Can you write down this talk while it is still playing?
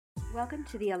Welcome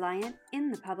to the Alliant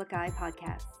in the Public Eye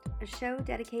podcast, a show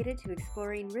dedicated to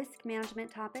exploring risk management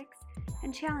topics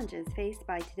and challenges faced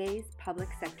by today's public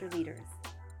sector leaders.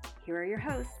 Here are your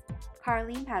hosts,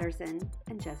 Carleen Patterson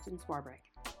and Justin Swarbrick.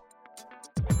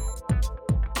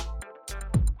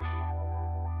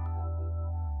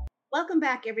 Welcome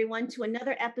back, everyone, to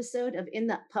another episode of In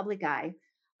the Public Eye.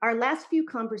 Our last few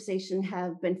conversations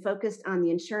have been focused on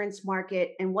the insurance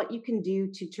market and what you can do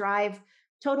to drive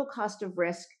total cost of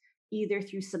risk, either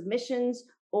through submissions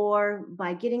or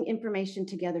by getting information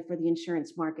together for the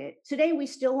insurance market. Today, we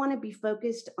still want to be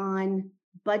focused on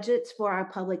budgets for our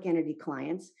public entity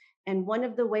clients. And one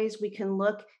of the ways we can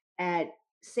look at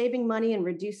saving money and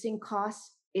reducing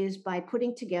costs is by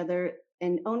putting together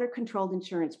an owner-controlled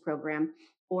insurance program,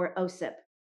 or OCIP.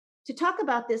 To talk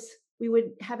about this, we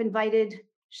would have invited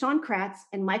Sean Kratz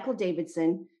and Michael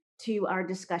Davidson to our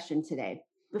discussion today.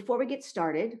 Before we get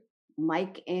started,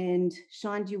 Mike and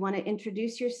Sean, do you want to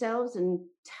introduce yourselves and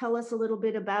tell us a little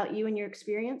bit about you and your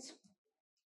experience?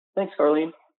 Thanks,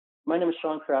 Carleen. My name is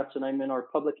Sean Kratz, and I'm in our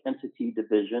public entity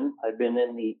division. I've been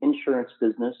in the insurance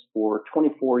business for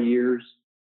 24 years,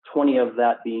 20 of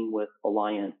that being with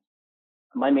Alliant.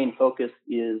 My main focus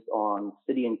is on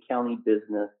city and county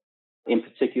business, in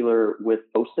particular with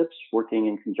OCIPs, working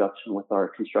in conjunction with our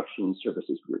construction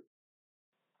services group.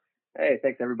 Hey,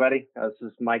 thanks, everybody. This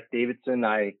is Mike Davidson.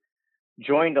 I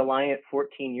joined Alliant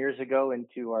 14 years ago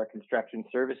into our construction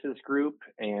services group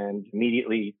and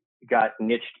immediately got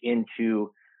niched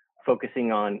into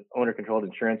focusing on owner-controlled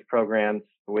insurance programs.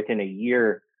 Within a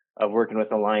year of working with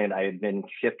Alliant, I had been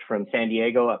shipped from San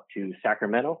Diego up to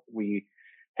Sacramento. We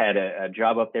had a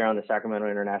job up there on the Sacramento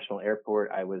International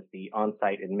Airport. I was the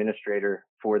on-site administrator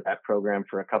for that program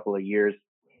for a couple of years,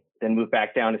 then moved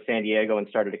back down to San Diego and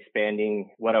started expanding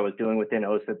what I was doing within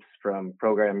OCIPs from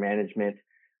program management,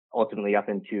 ultimately up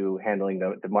into handling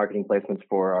the marketing placements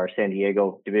for our San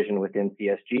Diego division within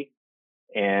CSG.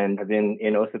 And I've been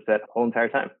in OCIPs that whole entire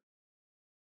time.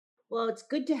 Well, it's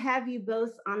good to have you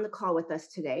both on the call with us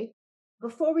today.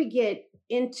 Before we get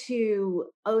into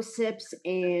OCIPs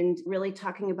and really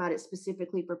talking about it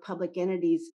specifically for public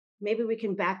entities, maybe we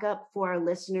can back up for our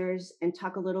listeners and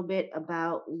talk a little bit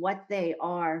about what they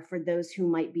are for those who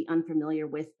might be unfamiliar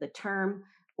with the term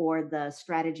or the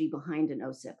strategy behind an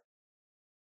OCIP.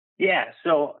 Yeah,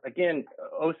 so again,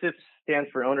 OCIPs stands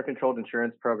for Owner-Controlled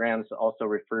Insurance Programs, also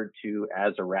referred to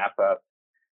as a wrap-up.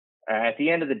 At the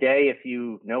end of the day, if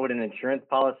you know what an insurance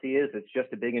policy is, it's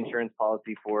just a big insurance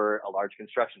policy for a large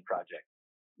construction project.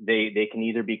 They can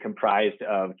either be comprised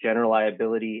of general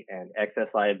liability and excess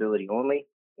liability only,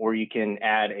 or you can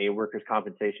add a workers'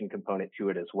 compensation component to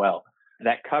it as well.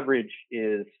 That coverage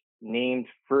is named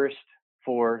first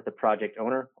for the project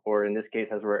owner, or in this case,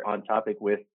 as we're on topic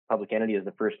with public entity, as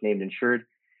the first named insured,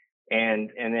 and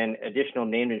then additional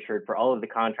named insured for all of the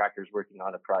contractors working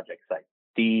on a project site.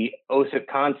 The OCIP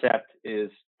concept is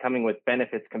coming with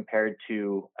benefits compared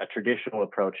to a traditional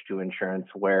approach to insurance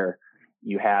where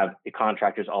you have the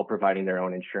contractors all providing their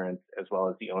own insurance as well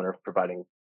as the owner providing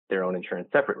their own insurance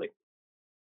separately.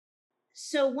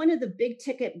 So one of the big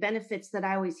ticket benefits that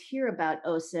I always hear about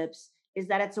OCIPs is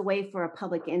that it's a way for a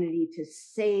public entity to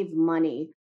save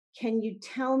money. Can you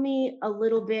tell me a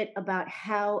little bit about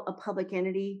how a public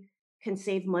entity can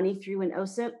save money through an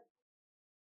OCIP?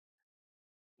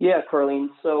 Yeah, Carleen.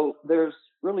 So there's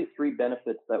really three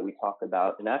benefits that we talk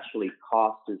about, and actually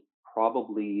cost is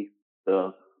probably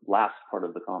the last part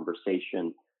of the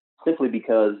conversation, simply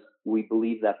because we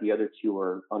believe that the other two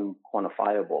are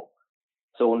unquantifiable.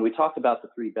 So when we talk about the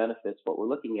three benefits, what we're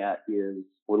looking at is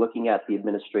we're looking at the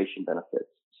administration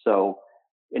benefits. So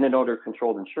in an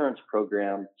owner-controlled insurance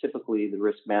program, typically the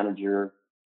risk manager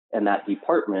and that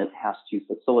department has to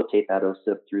facilitate that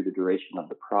OCIP through the duration of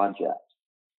the project.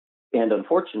 And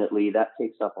unfortunately, that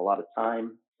takes up a lot of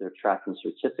time. They're tracking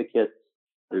certificates.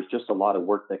 There's just a lot of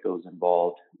work that goes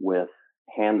involved with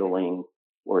handling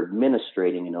or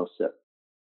administrating an OCIP.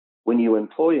 When you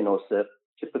employ an OCIP,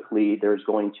 typically there's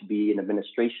going to be an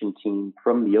administration team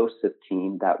from the OCIP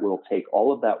team that will take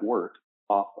all of that work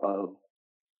off of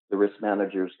the risk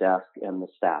manager's desk and the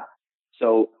staff.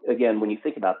 So again, when you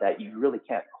think about that, you really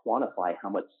can't quantify how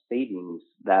much savings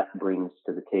that brings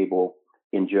to the table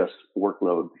in just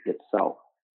workload itself.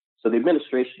 So the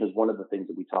administration is one of the things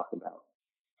that we talk about.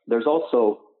 There's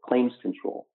also claims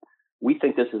control. We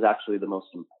think this is actually the most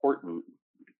important,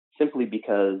 simply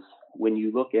because when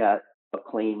you look at a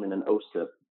claim in an OCIP,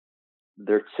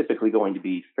 they're typically going to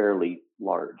be fairly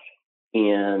large.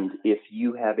 And if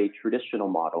you have a traditional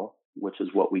model, which is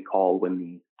what we call when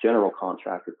the general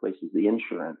contractor places the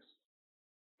insurance,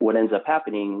 what ends up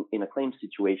happening in a claim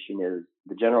situation is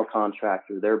the general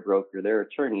contractor, their broker, their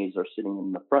attorneys are sitting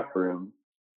in the front room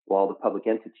while the public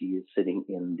entity is sitting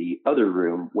in the other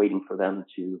room waiting for them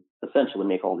to essentially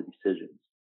make all the decisions.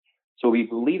 So we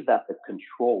believe that the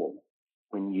control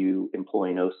when you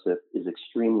employ an OSIP is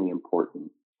extremely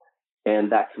important.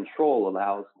 And that control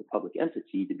allows the public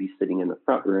entity to be sitting in the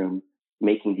front room,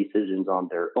 making decisions on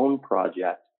their own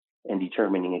project and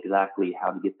determining exactly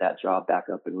how to get that job back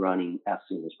up and running as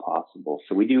soon as possible.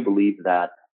 So we do believe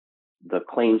that the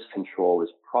claims control is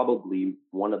probably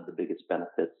one of the biggest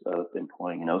benefits of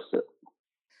employing an OSIP.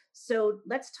 So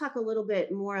let's talk a little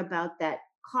bit more about that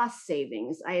cost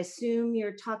savings. I assume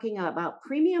you're talking about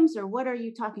premiums, or what are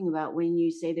you talking about when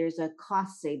you say there's a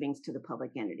cost savings to the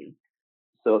public entity?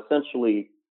 So essentially,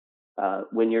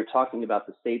 when you're talking about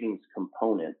the savings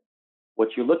component, what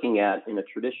you're looking at in a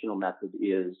traditional method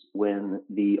is when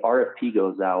the RFP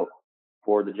goes out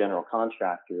for the general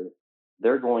contractor,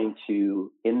 they're going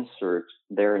to insert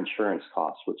their insurance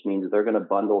costs, which means they're going to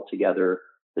bundle together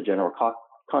the general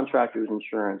contractor's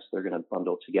insurance, they're going to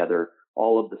bundle together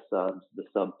all of the subs, the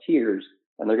sub tiers,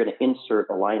 and they're going to insert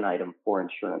a line item for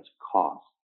insurance costs.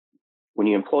 When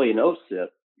you employ an OSIP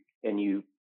and you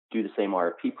do the same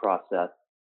RFP process,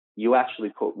 you actually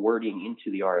put wording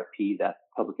into the RFP that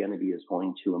the public entity is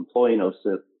going to employ an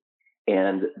OSIP,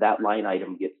 and that line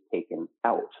item gets taken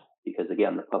out because,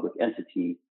 again, the public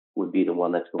entity would be the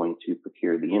one that's going to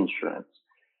procure the insurance.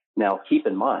 Now, keep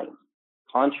in mind,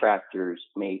 contractors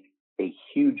make a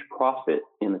huge profit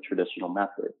in the traditional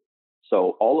method.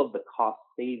 So all of the cost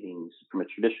savings from a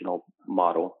traditional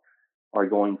model are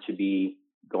going to be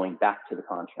going back to the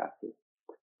contractor.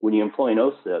 When you employ an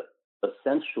OSIP,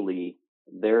 essentially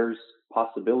there's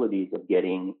possibilities of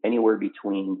getting anywhere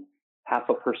between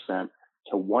 0.5%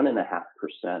 to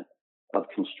 1.5% of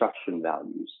construction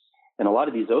values. And a lot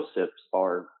of these OSIPs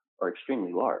are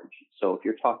extremely large. So if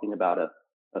you're talking about a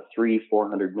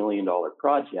 $300-400 million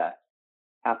project,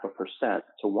 0.5%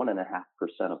 to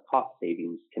 1.5% of cost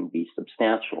savings can be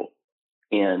substantial.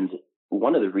 And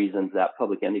one of the reasons that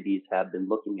public entities have been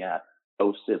looking at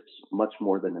OSIPs much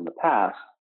more than in the past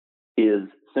is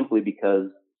simply because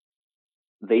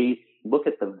they look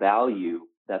at the value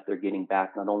that they're getting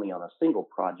back not only on a single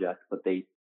project, but they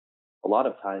a lot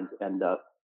of times end up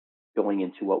going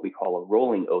into what we call a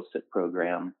rolling OSIP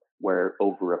program, where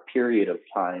over a period of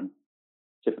time,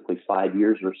 typically 5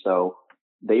 years or so,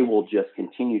 they will just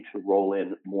continue to roll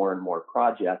in more and more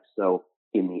projects. So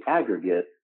in the aggregate,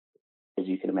 as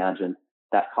you can imagine,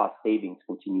 that cost savings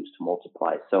continues to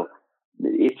multiply. So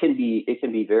it can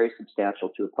be very substantial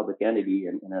to a public entity.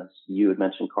 And as you had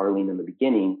mentioned, Carlene, in the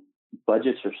beginning,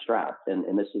 budgets are strapped.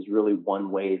 And this is really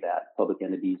one way that public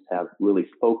entities have really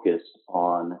focused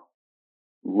on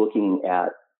looking at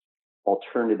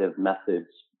alternative methods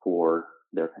for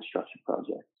their construction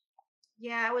projects.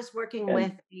 Yeah, I was working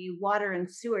with the water and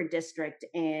sewer district,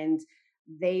 and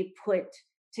they put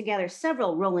together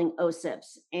several rolling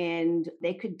OSIPs, and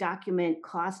they could document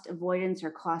cost avoidance or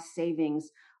cost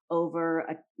savings over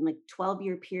a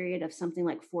 12-year period of something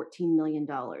like $14 million.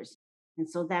 And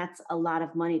so that's a lot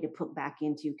of money to put back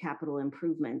into capital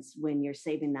improvements when you're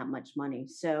saving that much money.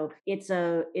 So it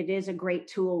is a great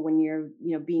tool when you're,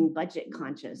 being budget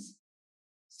conscious.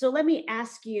 So let me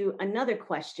ask you another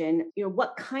question.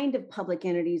 What kind of public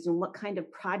entities and what kind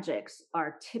of projects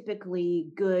are typically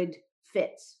good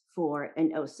fits for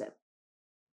an OSIP?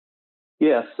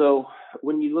 Yeah, so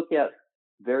when you look at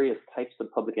various types of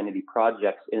public entity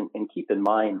projects, and keep in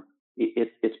mind,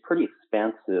 it's pretty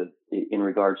expansive in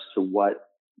regards to what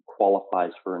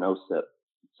qualifies for an OSIP.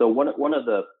 So one of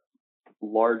the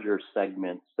larger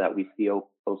segments that we see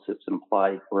OSIPs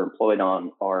employed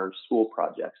on are school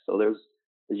projects. So there's,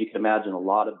 as you can imagine, a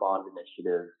lot of bond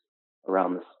initiatives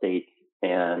around the state,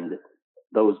 and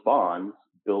those bonds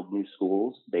build new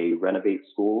schools, they renovate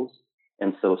schools.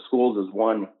 And so schools is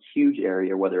one huge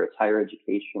area, whether it's higher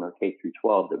education or K through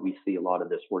 12, that we see a lot of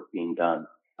this work being done.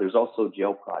 There's also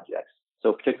jail projects.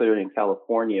 So particularly in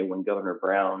California, when Governor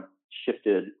Brown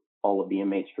shifted all of the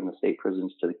inmates from the state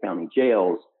prisons to the county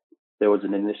jails, there was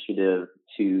an initiative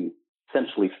to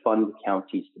essentially fund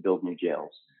counties to build new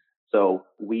jails. So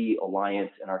we,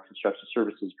 Alliant, and our construction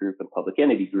services group and public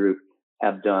entity group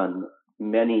have done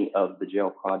many of the jail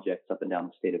projects up and down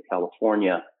the state of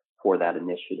California for that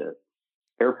initiative.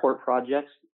 Airport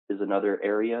projects is another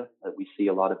area that we see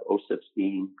a lot of OSIPs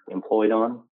being employed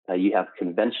on. You have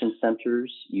convention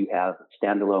centers, you have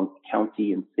standalone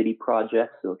county and city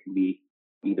projects. So it can be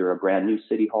either a brand new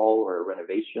city hall or a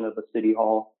renovation of a city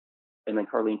hall. And then,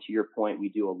 Carlene, to your point, we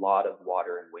do a lot of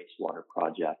water and wastewater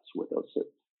projects with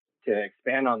OSIPs. To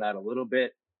expand on that a little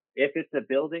bit, If it's a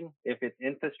building, if it's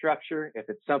infrastructure, if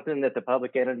it's something that the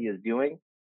public entity is doing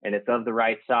and it's of the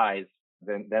right size,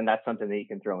 then that's something that you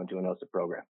can throw into an OSIP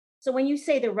program. So when you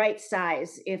say the right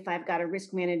size, if I've got a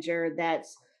risk manager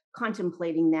that's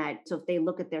contemplating that, so if they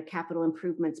look at their capital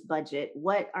improvements budget,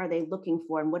 what are they looking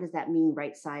for and what does that mean,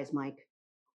 right size, Mike?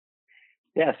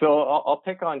 Yeah, so I'll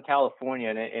pick on California,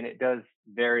 and it does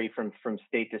vary from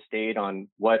state to state on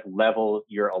what level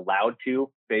you're allowed to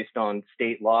based on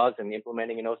state laws and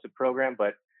implementing an OSIP program.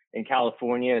 But in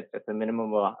California, it's at the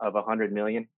minimum of 100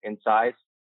 million in size.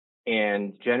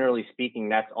 And generally speaking,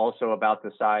 that's also about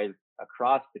the size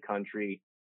across the country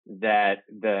that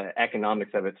the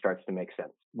economics of it starts to make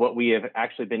sense. What we have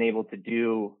actually been able to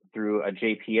do through a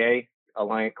JPA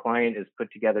Alliant client is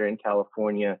put together in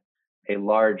California a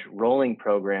large rolling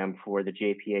program for the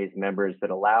JPA's members that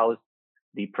allows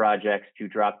the projects to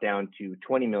drop down to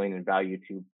 20 million in value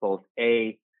to both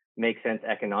make sense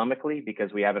economically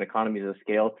because we have an economies of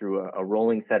scale through a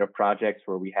rolling set of projects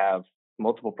where we have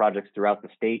multiple projects throughout the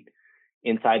state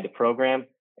inside the program,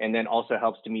 and then also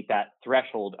helps to meet that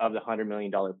threshold of the $100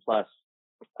 million plus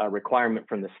requirement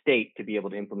from the state to be able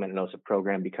to implement an OSIP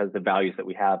program because the values that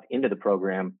we have into the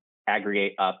program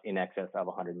aggregate up in excess of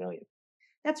 100 million.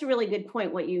 That's a really good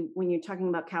point. When you're talking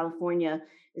about California,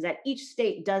 is that each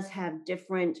state does have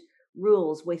different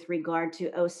rules with regard to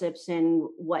OSIPs and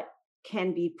what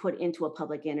can be put into a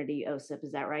public entity OSIP.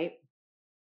 Is that right?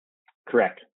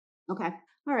 Correct. Okay.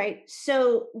 All right.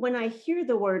 So when I hear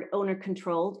the word owner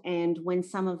controlled, and when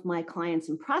some of my clients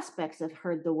and prospects have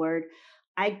heard the word,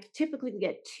 I typically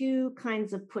get two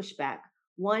kinds of pushback.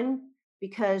 One,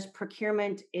 because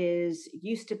procurement is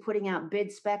used to putting out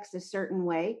bid specs a certain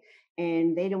way,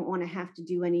 and they don't want to have to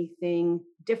do anything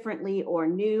differently or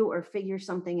new or figure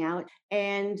something out.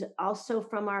 And also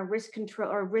from our risk control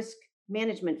or risk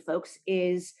management folks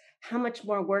is how much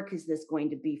more work is this going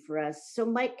to be for us? So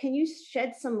Mike, can you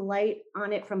shed some light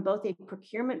on it from both a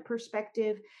procurement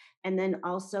perspective and then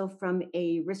also from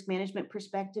a risk management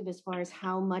perspective as far as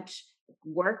how much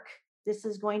work this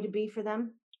is going to be for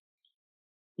them?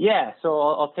 Yeah, so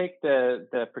I'll take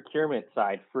the procurement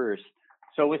side first.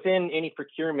 So within any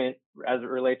procurement, as it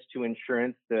relates to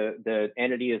insurance, the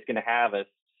entity is going to have a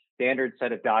standard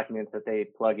set of documents that they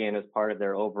plug in as part of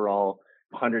their overall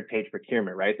 100-page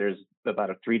procurement, right? There's about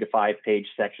a 3 to 5 page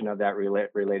section of that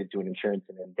related to an insurance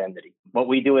and indemnity. What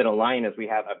we do at Alliant is we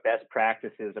have a best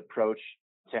practices approach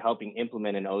to helping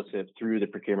implement an OSIP through the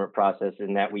procurement process,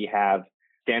 in that we have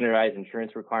standardized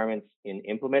insurance requirements in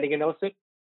implementing an OSIP.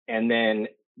 And then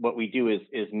what we do is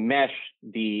mesh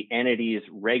the entity's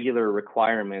regular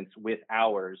requirements with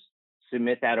ours,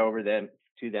 submit that over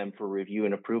to them for review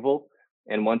and approval.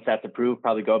 And once that's approved,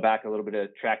 probably go back a little bit of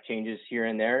track changes here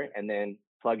and there, and then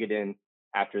plug it in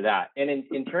after that. And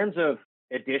in terms of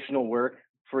additional work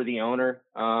for the owner,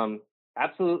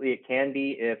 absolutely it can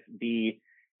be if the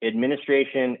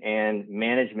administration and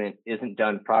management isn't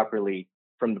done properly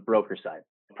from the broker side.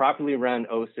 Properly run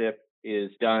OSIP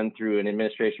is done through an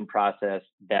administration process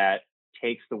that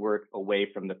takes the work away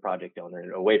from the project owner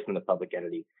and away from the public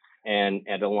entity. And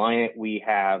at Alliant, we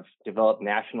have developed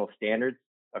national standards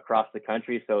across the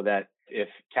country so that if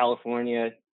California,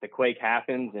 the quake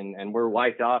happens and we're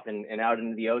wiped off and out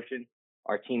into the ocean,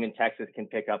 our team in Texas can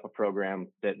pick up a program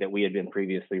that we had been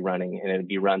previously running, and it'd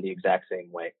be run the exact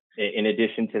same way. In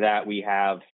addition to that, we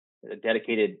have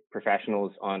dedicated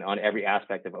professionals on every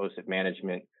aspect of OSIP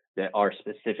management that are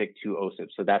specific to OSIP.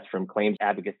 So that's from claims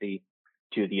advocacy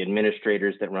to the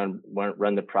administrators that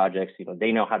run the projects. You know,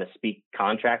 they know how to speak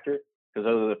contractors because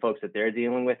those are the folks that they're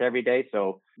dealing with every day.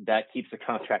 So that keeps the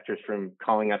contractors from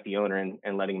calling up the owner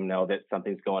and letting them know that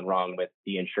something's going wrong with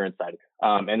the insurance side.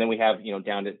 And then we have,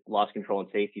 down to loss control and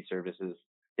safety services,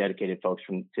 dedicated folks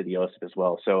to the OSIP as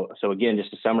well. So again,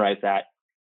 just to summarize that,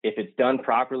 if it's done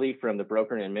properly from the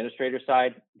broker and administrator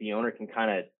side, the owner can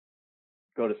kind of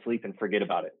go to sleep and forget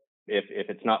about it. If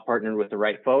it's not partnered with the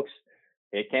right folks,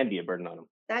 it can be a burden on them.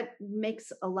 That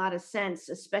makes a lot of sense,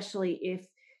 especially if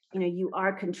you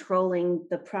are controlling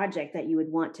the project, that you would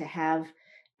want to have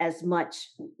as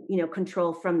much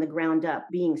control from the ground up,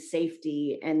 being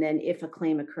safety, and then if a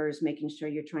claim occurs, making sure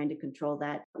you're trying to control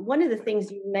that. One of the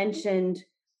things you mentioned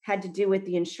had to do with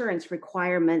the insurance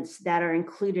requirements that are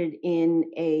included in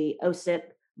a OSIP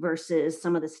versus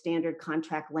some of the standard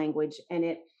contract language, and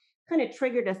it kind of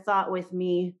triggered a thought with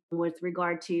me with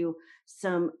regard to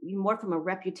some more from a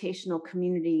reputational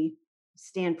community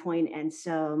standpoint and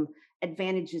some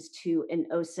advantages to an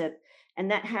OSIP.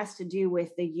 And that has to do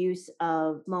with the use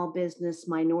of small business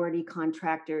minority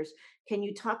contractors. Can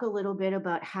you talk a little bit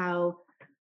about how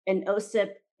an OSIP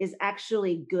is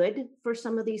actually good for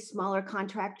some of these smaller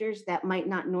contractors that might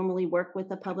not normally work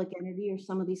with a public entity or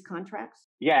some of these contracts?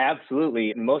 Yeah,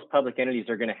 absolutely. Most public entities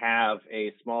are going to have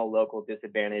a small, local,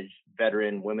 disadvantaged,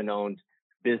 veteran, women-owned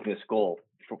business goal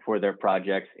for their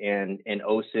projects, and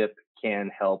OSIP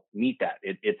can help meet that.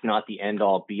 It's not the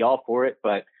end-all, be-all for it,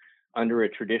 but under a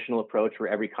traditional approach where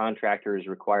every contractor is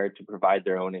required to provide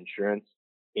their own insurance,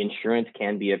 insurance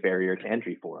can be a barrier to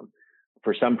entry for them.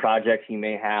 For some projects, you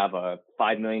may have a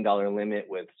 $5 million limit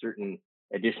with certain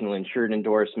additional insured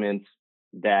endorsements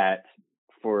that,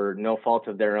 for no fault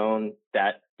of their own,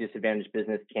 that disadvantaged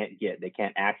business can't get. They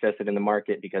can't access it in the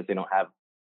market because they don't have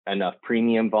enough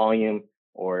premium volume,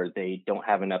 or they don't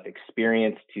have enough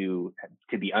experience to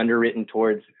be underwritten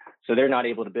towards. So they're not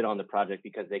able to bid on the project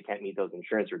because they can't meet those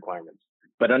insurance requirements.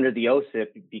 But under the OSIP,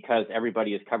 because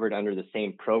everybody is covered under the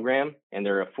same program and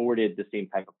they're afforded the same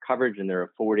type of coverage and they're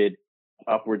afforded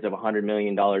upwards of $100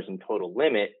 million in total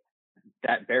limit,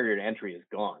 that barrier to entry is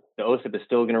gone. The OSIP is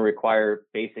still going to require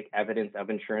basic evidence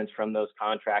of insurance from those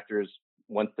contractors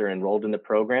once they're enrolled in the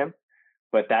program.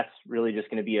 But that's really just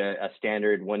going to be a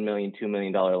standard $1 million, $2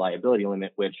 million liability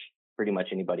limit, which pretty much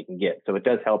anybody can get. So it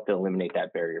does help to eliminate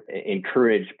that barrier,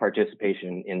 encourage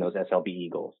participation in those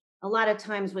SLBE goals. A lot of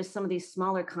times with some of these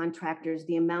smaller contractors,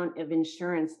 the amount of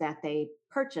insurance that they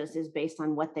purchase is based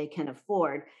on what they can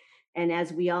afford. And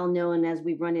as we all know, and as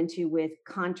we've run into with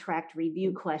contract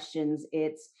review questions,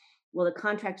 it's, well, the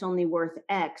contract's only worth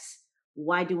X.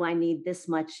 Why do I need this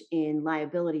much in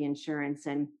liability insurance?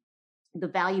 And the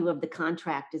value of the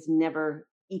contract is never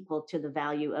equal to the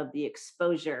value of the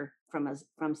exposure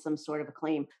from some sort of a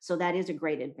claim. So that is a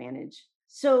great advantage.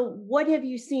 So what have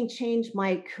you seen change,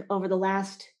 Mike, over the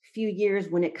last few years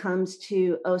when it comes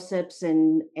to OSIPs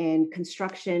and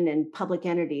construction and public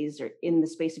entities, or in the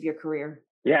space of your career?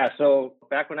 Yeah, so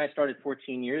back when I started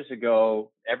 14 years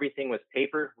ago, everything was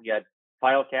paper. We had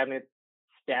file cabinets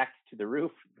stacked to the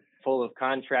roof, full of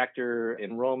contractor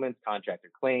enrollments, contractor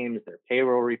claims, their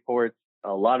payroll reports.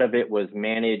 A lot of it was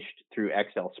managed through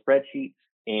Excel spreadsheets.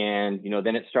 And,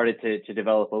 then it started to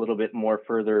develop a little bit more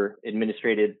further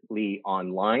administratively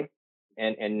online.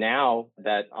 And now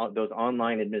that those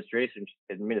online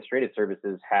administrative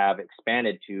services have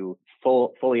expanded to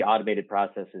fully automated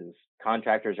processes,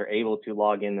 contractors are able to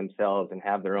log in themselves and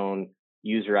have their own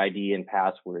user ID and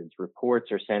passwords.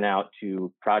 Reports are sent out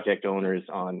to project owners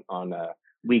on a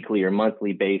weekly or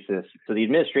monthly basis. So the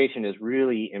administration has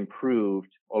really improved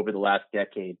over the last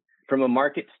decade. From a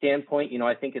market standpoint,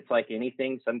 I think it's like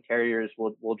anything. Some carriers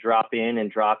will drop in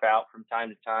and drop out from time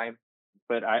to time.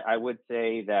 But I would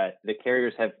say that the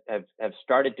carriers have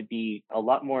started to be a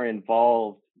lot more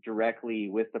involved directly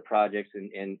with the projects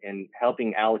and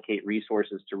helping allocate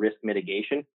resources to risk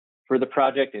mitigation for the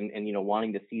project and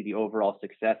wanting to see the overall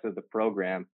success of the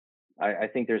program. I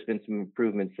think there's been some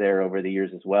improvements there over the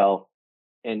years as well.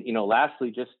 And,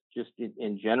 lastly, just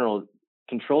in general,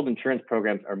 controlled insurance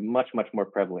programs are much, much more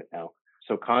prevalent now.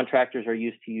 So contractors are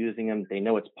used to using them. They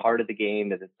know it's part of the game,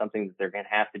 that it's something that they're going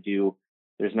to have to do.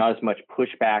 There's not as much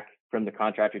pushback from the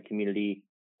contractor community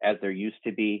as there used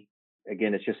to be.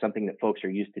 Again, it's just something that folks are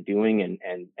used to doing,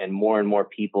 and more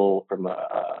people from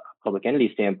a public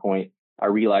entity standpoint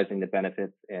are realizing the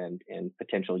benefits and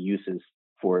potential uses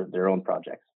for their own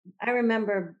projects. I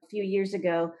remember a few years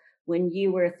ago when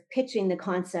you were pitching the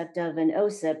concept of an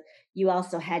OSIP, you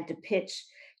also had to pitch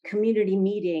community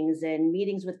meetings and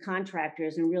meetings with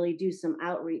contractors and really do some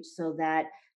outreach so that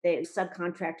the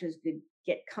subcontractors could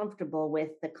get comfortable with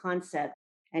the concept.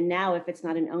 And now if it's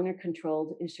not an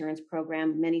owner-controlled insurance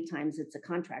program, many times it's a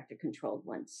contractor-controlled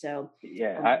one. So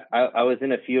yeah, I was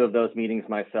in a few of those meetings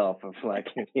myself of like,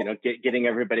 getting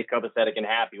everybody copacetic and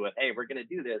happy with, hey, we're going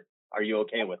to do this. Are you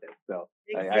okay with it? So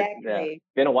exactly. It's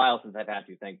been a while since I've had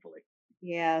to, thankfully.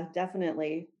 Yeah,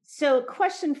 definitely. So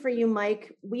question for you,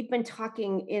 Mike. We've been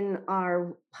talking in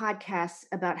our podcasts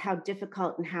about how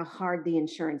difficult and how hard the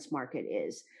insurance market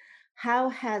is. How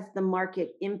has the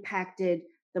market impacted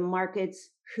the markets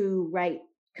who write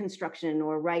construction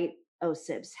or write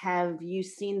OSIPs? Have you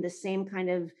seen the same kind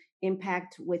of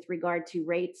impact with regard to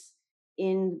rates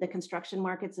in the construction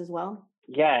markets as well?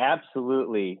 Yeah,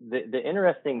 absolutely. The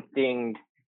interesting thing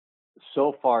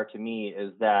so far to me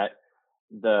is that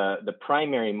the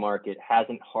primary market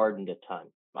hasn't hardened a ton.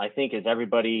 I think as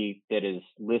everybody that is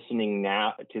listening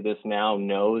now to this now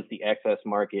knows, the excess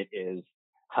market is,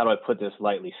 how do I put this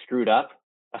lightly, screwed up.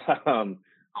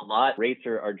 A lot. Rates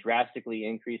are drastically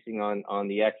increasing on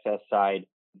the excess side.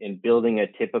 In building a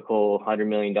typical $100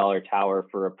 million tower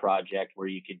for a project where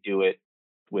you could do it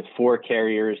with 4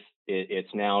 carriers,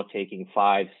 it's now taking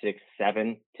 5, 6,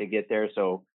 7 to get there.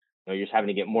 So You're just having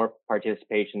to get more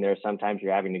participation there. Sometimes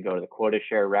you're having to go to the quota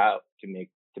share route to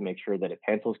make sure that it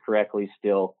pencils correctly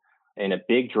still. And a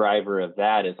big driver of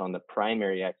that is on the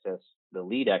primary excess, the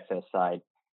lead excess side,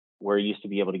 where you used to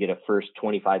be able to get a first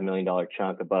 $25 million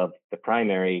chunk above the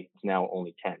primary. It's now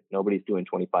only 10. Nobody's doing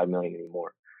 25 million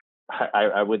anymore.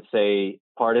 I would say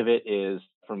part of it is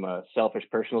from a selfish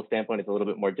personal standpoint, it's a little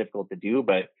bit more difficult to do,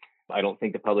 but I don't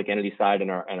think the public entity side and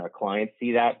our clients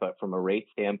see that. But from a rate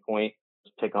standpoint,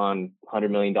 pick on $100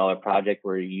 million project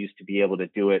where you used to be able to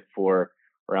do it for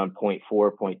around 0.4,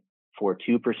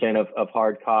 0.42% of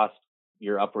hard cost.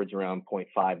 You're upwards around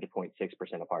 0.5 to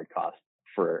 0.6% of hard cost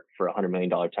for a $100 million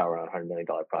tower on a $100 million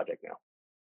project now.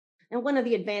 And one of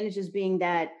the advantages being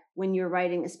that when you're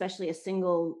writing, especially a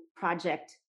single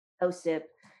project OSIP,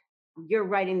 you're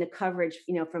writing the coverage,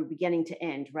 from beginning to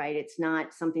end, right? It's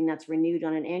not something that's renewed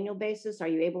on an annual basis. Are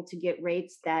you able to get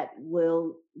rates that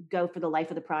will go for the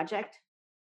life of the project?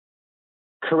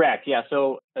 Correct. Yeah.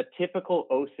 So a typical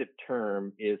OSIP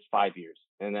term is 5 years.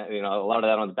 And that, a lot of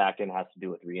that on the back end has to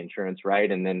do with reinsurance, right?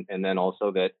 And then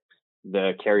also that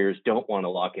the carriers don't want to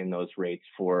lock in those rates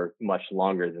for much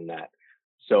longer than that.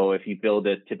 So if you build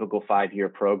a typical 5-year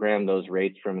program, those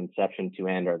rates from inception to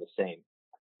end are the same.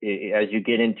 As you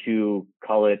get into,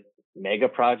 call it mega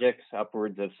projects,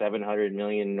 upwards of 700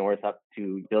 million north up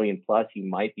to billion plus, you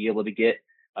might be able to get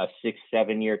a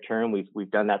 6-7 year term. We've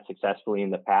done that successfully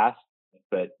in the past,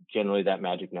 but generally that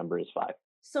magic number is 5.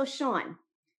 So Sean,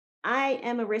 I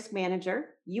am a risk manager.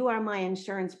 You are my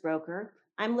insurance broker.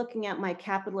 I'm looking at my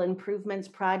capital improvements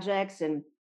projects and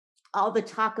all the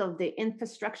talk of the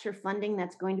infrastructure funding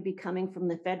that's going to be coming from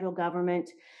the federal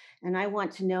government. And I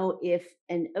want to know if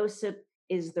an OSIP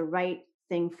is the right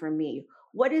thing for me.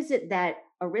 What is it that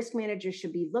a risk manager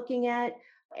should be looking at?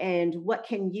 And what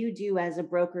can you do as a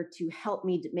broker to help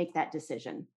me make that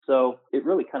decision? So it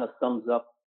really kind of sums up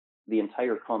the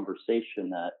entire conversation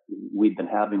that we've been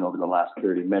having over the last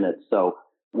 30 minutes. So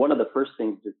one of the first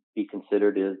things to be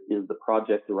considered is the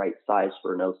project the right size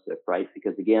for an OSIP, right?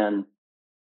 Because again,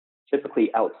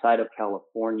 typically outside of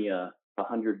California,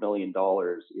 $100 million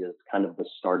is kind of the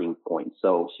starting point.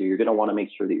 So you're going to want to make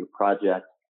sure that your project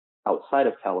outside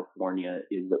of California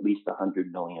is at least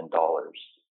 $100 million.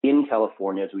 In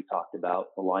California, as we talked about,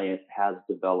 Alliant has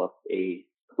developed a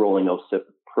rolling OSIP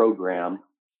program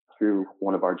through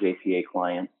one of our JPA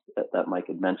clients that Mike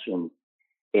had mentioned,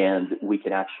 and we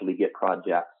can actually get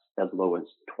projects as low as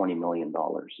 $20 million.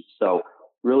 So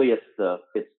really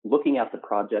it's looking at the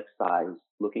project size,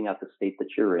 looking at the state that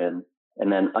you're in, and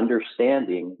then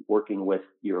understanding, working with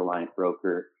your Alliant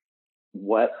broker,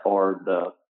 what are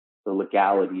the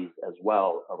legalities as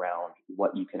well around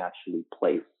what you can actually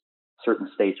place. Certain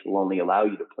states will only allow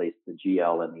you to place the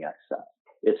GL and the excess.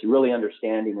 It's really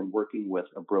understanding and working with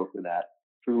a broker that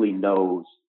truly knows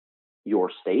your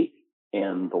state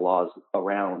and the laws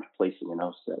around placing an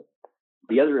OSIP.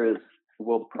 The other is,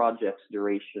 will the project's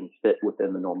duration fit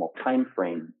within the normal time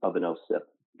frame of an OSIP?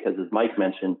 Because as Mike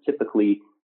mentioned, typically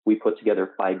we put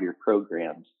together 5-year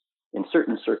programs. In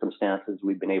certain circumstances,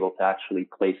 we've been able to actually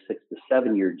place 6 to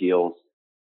 7 year deals,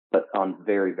 but on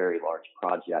very, very large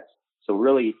projects. So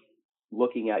really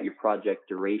looking at your project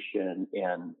duration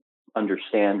and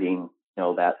understanding,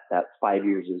 that 5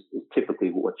 years is typically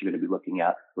what you're going to be looking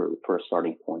at for a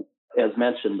starting point. As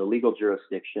mentioned, the legal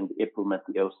jurisdiction to implement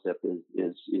the OSIP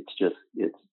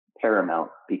it's paramount,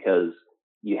 because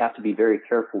you have to be very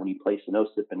careful when you place an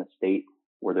OSIP in a state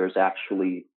where there's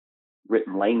actually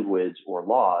written language or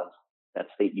laws that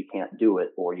state you can't do it,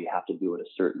 or you have to do it a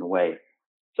certain way.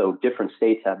 So different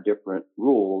states have different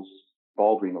rules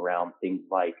revolving around things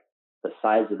like the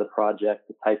size of the project,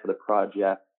 the type of the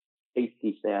project,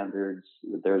 safety standards.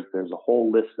 There's a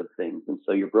whole list of things. And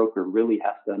so your broker really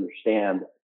has to understand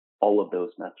all of those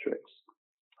metrics.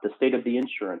 The state of the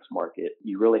insurance market,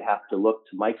 you really have to look,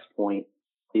 to Mike's point,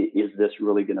 is this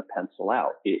really going to pencil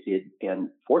out? And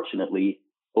fortunately,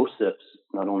 OSIPs,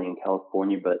 not only in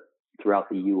California, but throughout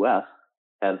the U.S.,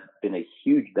 have been a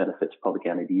huge benefit to public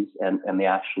entities. And they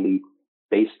actually,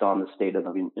 based on the state of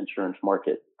the insurance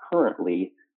market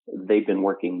currently, they've been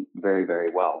working very, very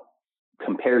well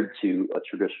compared to a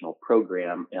traditional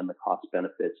program and the cost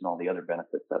benefits and all the other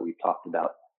benefits that we've talked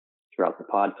about throughout the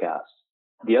podcast.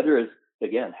 The other is,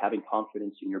 again, having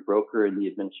confidence in your broker and the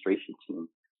administration team.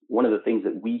 One of the things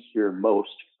that we hear most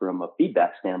from a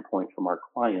feedback standpoint from our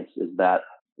clients is that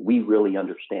we really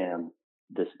understand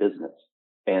this business,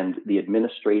 and the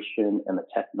administration and the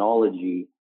technology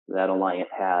that Alliant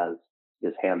has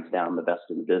is hands down the best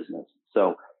in the business.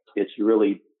 So it's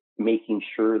really making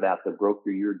sure that the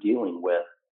broker you're dealing with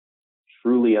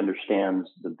truly understands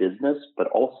the business, but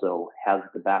also has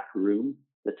the back room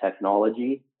the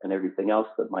technology and everything else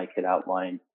that Mike had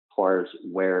outlined as far as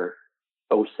where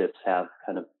OSIPs have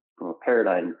kind of, from a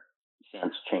paradigm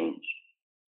sense, changed.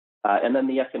 And then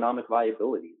the economic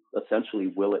viability, essentially,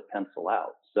 will it pencil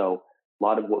out? So a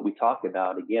lot of what we talk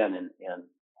about, again, and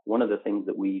one of the things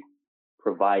that we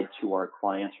provide to our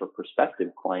clients or prospective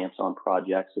clients on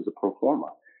projects is a pro forma.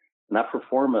 And that pro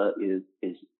forma is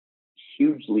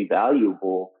hugely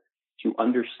valuable to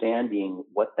understanding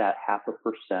what that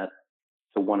 0.5%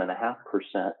 to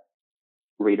 1.5%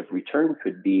 rate of return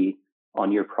could be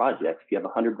on your project. If you have a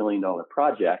 $100 million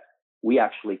project, we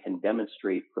actually can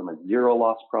demonstrate from a 0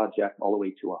 loss project all the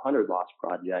way to a 100 loss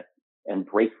project and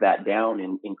break that down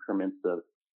in increments of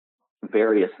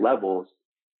various levels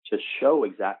to show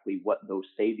exactly what those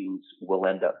savings will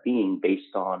end up being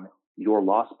based on your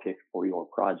loss pick for your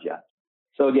project.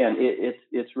 So again,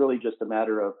 it's really just a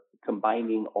matter of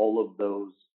combining all of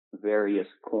those various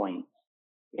points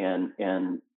and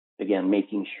again,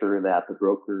 making sure that the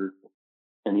broker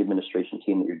and the administration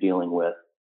team that you're dealing with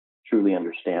truly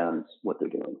understands what they're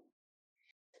doing.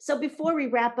 So before we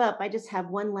wrap up, I just have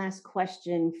one last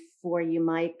question for you,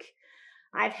 Mike.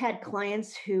 I've had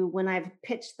clients who, when I've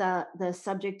pitched the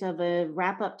subject of a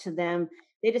wrap up to them,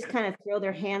 they just kind of throw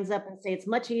their hands up and say it's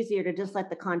much easier to just let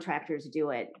the contractors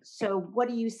do it. So what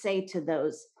do you say to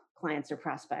those clients or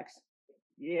prospects?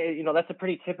 Yeah, that's a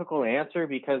pretty typical answer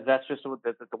because that's just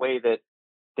the way that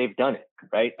they've done it,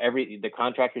 right? The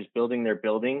contractor's building their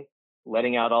building,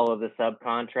 letting out all of the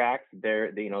subcontracts.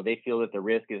 They feel that the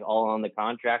risk is all on the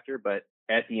contractor, but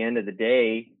at the end of the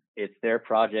day, it's their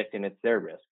project and it's their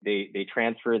risk. They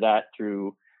transfer that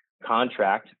through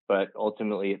contract, but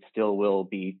ultimately it still will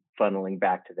be funneling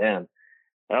back to them.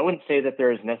 And I wouldn't say that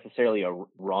there is necessarily a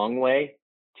wrong way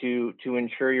to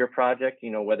insure your project,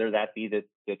 whether that be the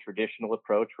traditional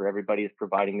approach where everybody is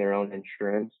providing their own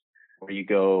insurance, or you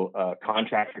go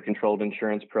contractor controlled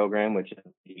insurance program, which is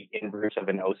the inverse of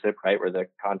an OSIP, right, where the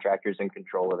contractor's in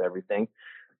control of everything.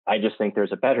 I just think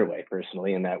there's a better way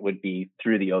personally, and that would be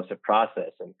through the OSIP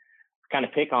process. And kind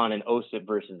of pick on an OSIP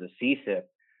versus a CSIP.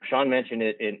 Sean mentioned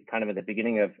it in kind of at the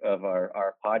beginning of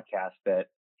our podcast that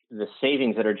the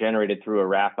savings that are generated through a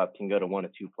wrap-up can go to one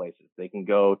of two places. They can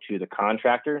go to the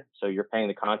contractor. So you're paying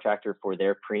the contractor for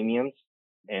their premiums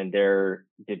and their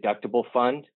deductible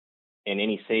fund, and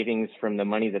any savings from the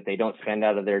money that they don't spend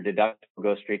out of their deductible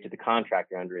go straight to the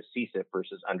contractor under a CSIP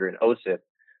versus under an OSIP.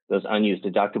 Those unused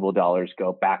deductible dollars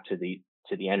go back to the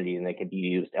entity, and they can be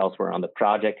used elsewhere on the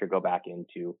project or go back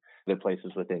into the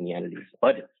places within the entity's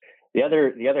budget. The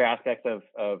other aspects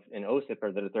of an OSIP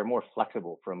are that they're more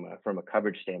flexible from a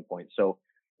coverage standpoint. So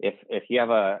if you have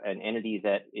an entity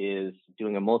that is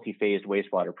doing a multi-phased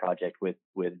wastewater project with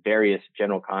various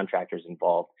general contractors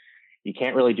involved, you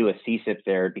can't really do a CSIP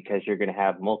there because you're going to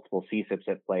have multiple CSIPs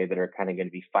at play that are kind of going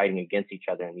to be fighting against each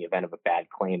other in the event of a bad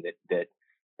claim that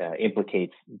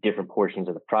implicates different portions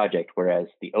of the project. Whereas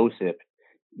the OSIP,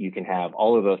 you can have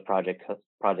all of those projects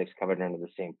covered under the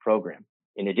same program.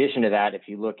 In addition to that, if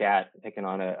you look at picking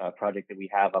on a project that we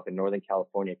have up in Northern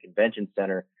California Convention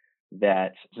Center,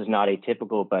 that this is not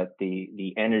atypical, but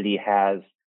the entity has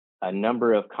a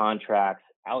number of contracts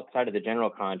outside of the general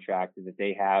contract that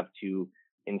they have to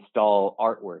install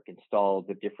artwork, install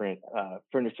the different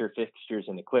furniture, fixtures,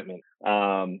 and equipment.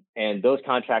 And those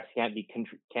contracts can't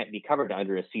be covered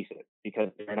under a CSIP because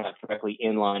they're not directly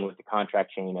in line with the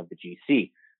contract chain of the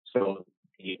GC. So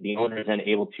the owner is then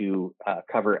able to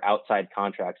cover outside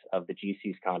contracts of the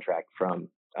GC's contract from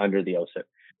under the OSIP.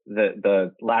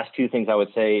 The last two things I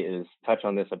would say is touch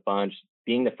on this a bunch.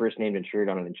 Being the first named insured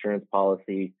on an insurance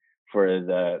policy for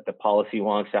the policy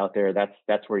wonks out there,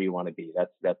 that's where you want to be.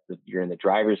 You're in the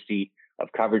driver's seat of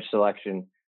coverage selection,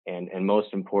 and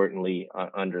most importantly,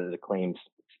 under the claims,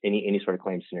 any sort of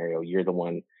claim scenario, you're the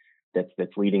one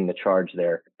that's leading the charge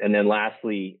there. And then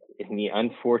lastly, in the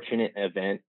unfortunate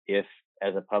event, if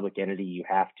as a public entity you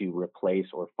have to replace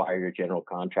or fire your general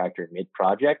contractor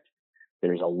mid-project,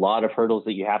 there's a lot of hurdles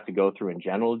that you have to go through in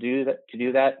general to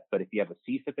do that. But if you have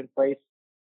a CSIP in place,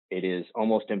 it is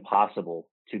almost impossible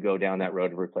to go down that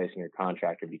road of replacing your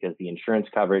contractor because the insurance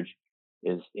coverage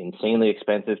is insanely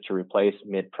expensive to replace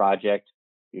mid-project.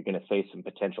 You're going to face some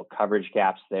potential coverage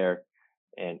gaps there.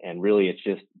 And really, it's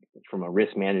just from a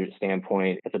risk management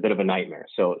standpoint, it's a bit of a nightmare.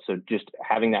 So just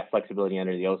having that flexibility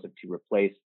under the OSIP to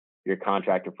replace your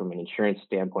contractor from an insurance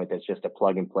standpoint that's just a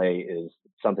plug and play is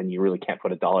something you really can't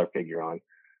put a dollar figure on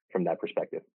from that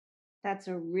perspective. That's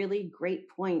a really great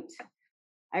point.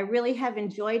 I really have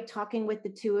enjoyed talking with the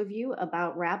two of you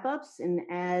about wrap-ups, and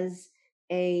as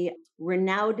a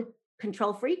renowned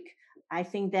control freak, I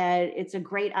think that it's a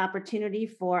great opportunity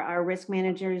for our risk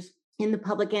managers in the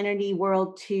public entity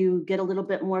world to get a little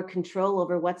bit more control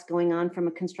over what's going on from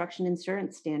a construction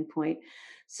insurance standpoint.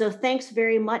 So thanks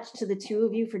very much to the two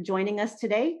of you for joining us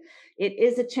today. It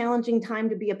is a challenging time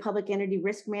to be a public entity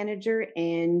risk manager,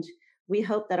 and we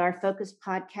hope that our focused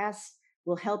podcast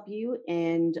will help you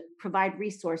and provide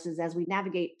resources as we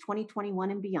navigate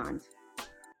 2021 and beyond.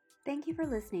 Thank you for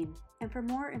listening. And for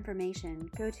more information,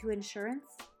 go to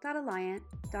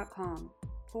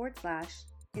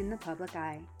insurance.alliant.com/in the public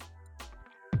eye.